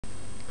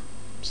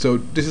So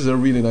this is a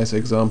really nice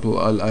example.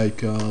 I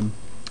like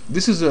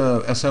this is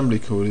a assembly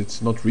code.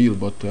 It's not real,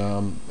 but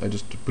I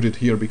just put it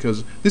here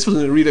because this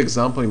was a real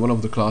example in one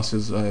of the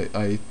classes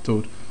I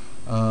taught.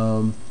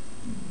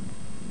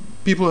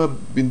 People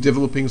have been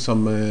developing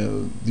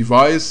some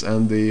device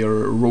and they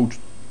wrote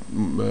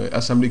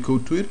assembly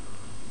code to it.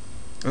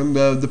 And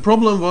the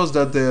problem was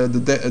that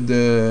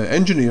the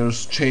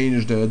engineers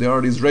changed. There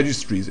are these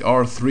registries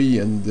R3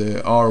 and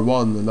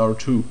R1 and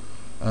R2,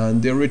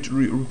 and they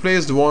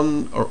replaced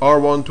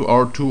R1 to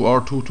R2,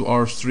 R2 to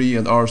R3,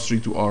 and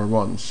R3 to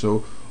R1.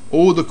 So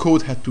all the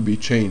code had to be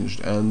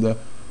changed. And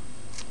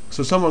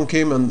so someone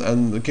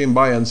came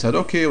by and said,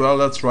 okay, well,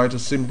 let's write a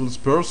simple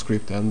Perl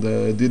script, and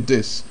did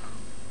this.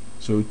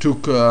 So it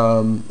took,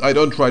 I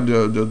don't write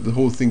the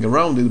whole thing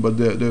around it, but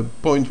the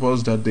point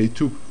was that they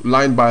took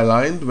line by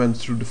line, went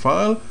through the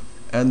file,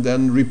 and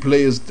then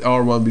replaced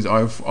R1 with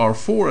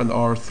R4 and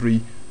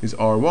R3 with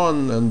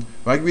R1, and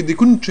like they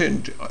couldn't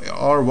change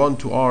R1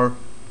 to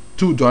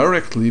R2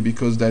 directly,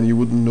 because then you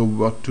wouldn't know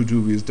what to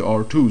do with the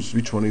R2s,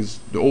 which one is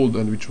the old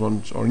and which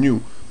ones are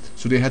new.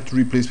 So they had to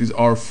replace with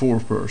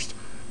R4 first,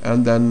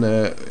 and then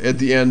at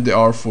the end the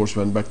R4s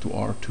went back to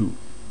R2,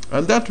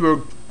 and that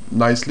worked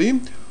nicely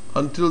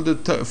until the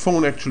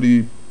phone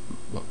actually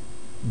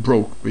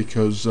broke,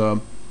 because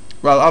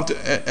well, after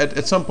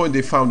at some point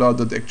they found out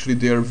that actually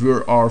there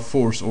were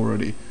R4s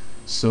already,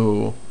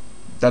 so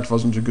that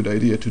wasn't a good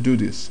idea to do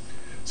this.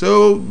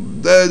 So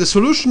the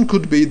solution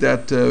could be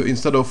that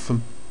instead of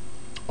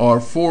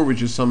R4,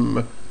 which is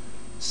some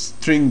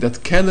string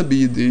that can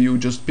be there, you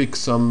just pick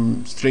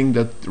some string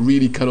that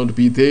really cannot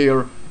be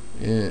there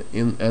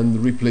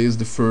and replace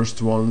the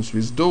first ones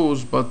with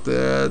those, but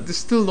this is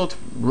still not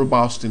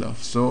robust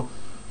enough. So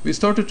we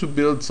started to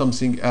build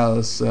something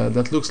else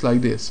that looks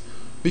like this.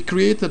 We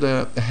created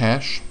a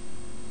hash,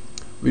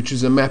 which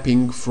is a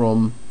mapping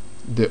from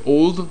the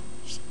old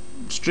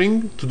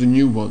string to the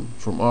new one,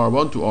 from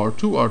R1 to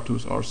R2, R2 to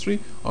R3,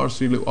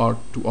 R3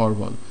 to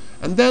R1.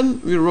 And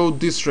then we wrote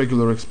this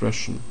regular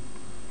expression.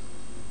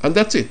 And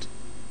that's it.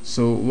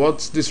 So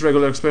what's this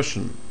regular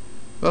expression?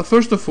 Well,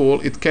 first of all,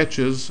 it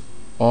catches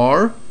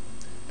R,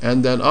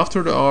 and then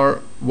after the R,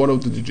 one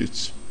of the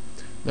digits.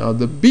 Now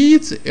the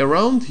bits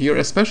around here,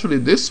 especially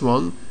this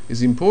one,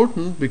 is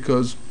important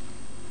because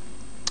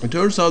it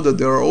turns out that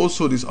there are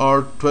also these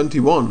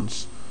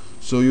R21s.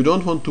 So you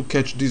don't want to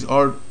catch this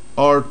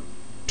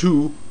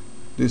R2,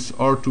 this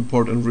R2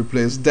 port, and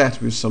replace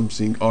that with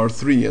something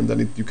R3, and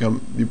then you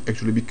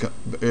actually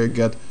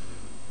get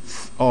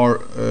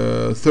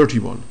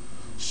R31.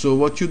 So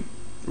what you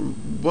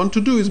want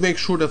to do is make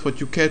sure that what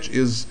you catch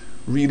is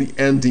really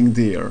ending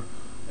there.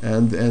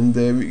 And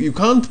you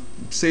can't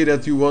say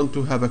that you want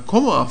to have a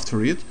comma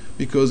after it,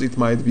 because it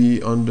might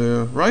be on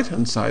the right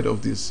hand side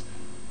of this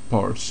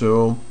part.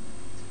 So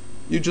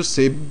you just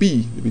say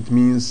B. It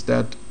means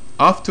that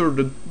after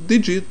the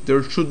digit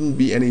there shouldn't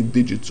be any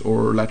digits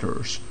or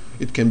letters.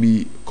 It can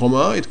be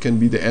comma, it can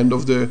be the end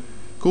of the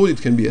code,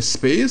 it can be a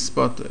space,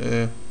 but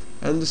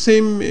and the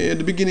same at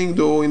the beginning,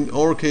 though in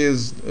our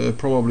case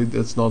probably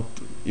that's not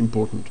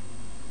important.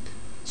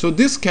 So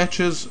this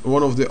catches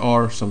one of the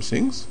R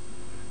somethings,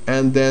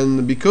 and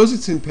then because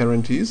it's in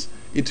parentheses,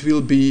 it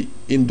will be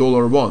in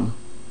 $1,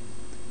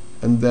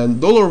 and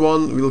then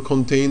 $1 will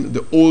contain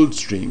the old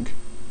string.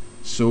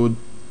 So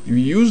you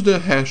use the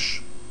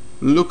hash,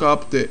 look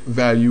up the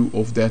value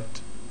of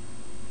that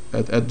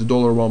at the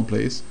 $1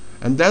 place,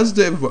 and that's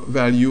the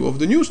value of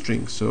the new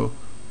string. So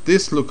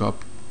this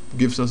lookup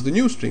gives us the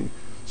new string.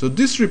 So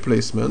this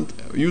replacement,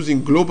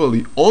 using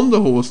globally on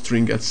the whole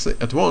string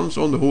at once,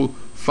 on the whole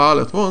file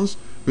at once,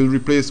 will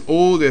replace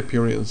all the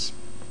appearance,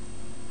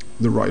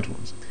 the right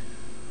ones.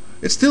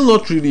 It's still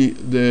not really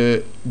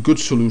the good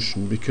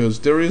solution, because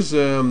there is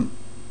so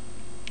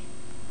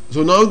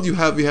now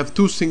we have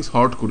two things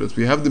hard coded.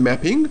 We have the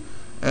mapping,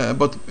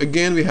 but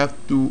again we have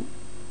to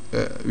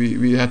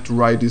we had to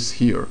write this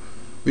here,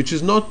 which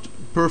is not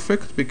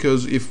perfect,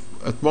 because if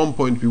at one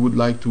point we would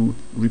like to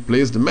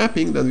replace the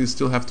mapping, then we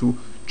still have to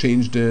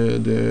change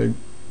the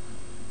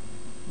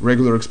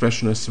regular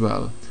expression as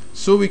well.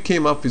 So we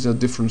came up with a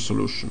different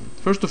solution.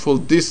 First of all,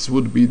 this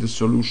would be the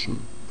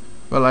solution.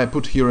 Well, I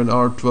put here an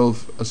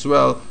R12 as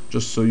well,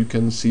 just so you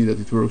can see that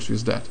it works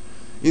with that.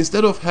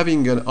 Instead of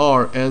having an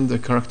R and a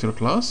character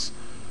class,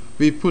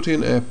 we put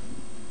in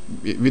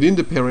within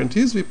the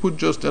parentheses, we put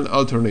just an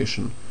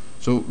alternation.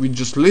 So we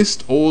just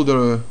list all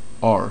the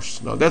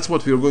R's. Now that's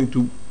what we are going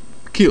to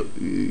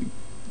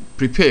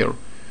prepare.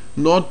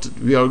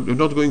 We are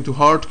not going to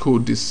hard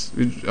code this.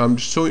 I'm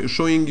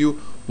showing you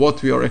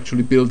what we are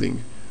actually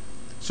building.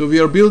 So we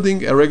are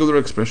building a regular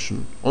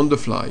expression on the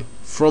fly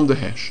from the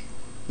hash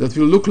that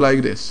will look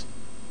like this,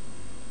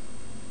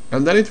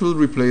 and then it will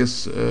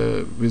replace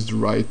with the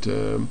right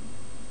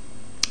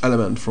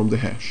element from the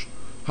hash.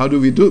 How do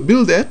we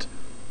build that?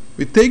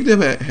 We take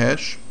the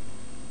hash,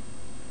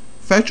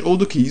 fetch all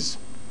the keys,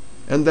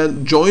 and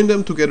then join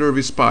them together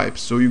with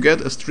pipes. So you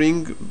get a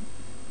string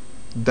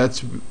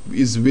that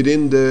is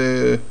within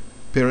the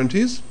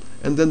parentheses,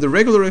 and then the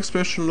regular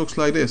expression looks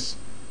like this.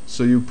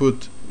 So you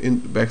in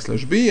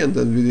 \b, and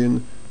then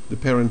within the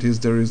parentheses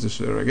there is this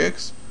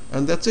regex,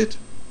 and that's it.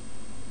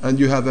 And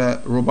you have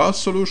a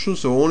robust solution,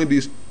 so only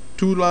these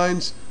 2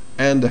 lines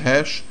and the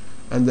hash,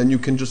 and then you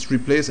can just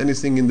replace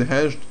anything in the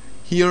hash.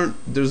 Here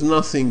there's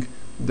nothing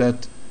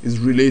that is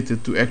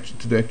related to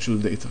the actual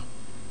data.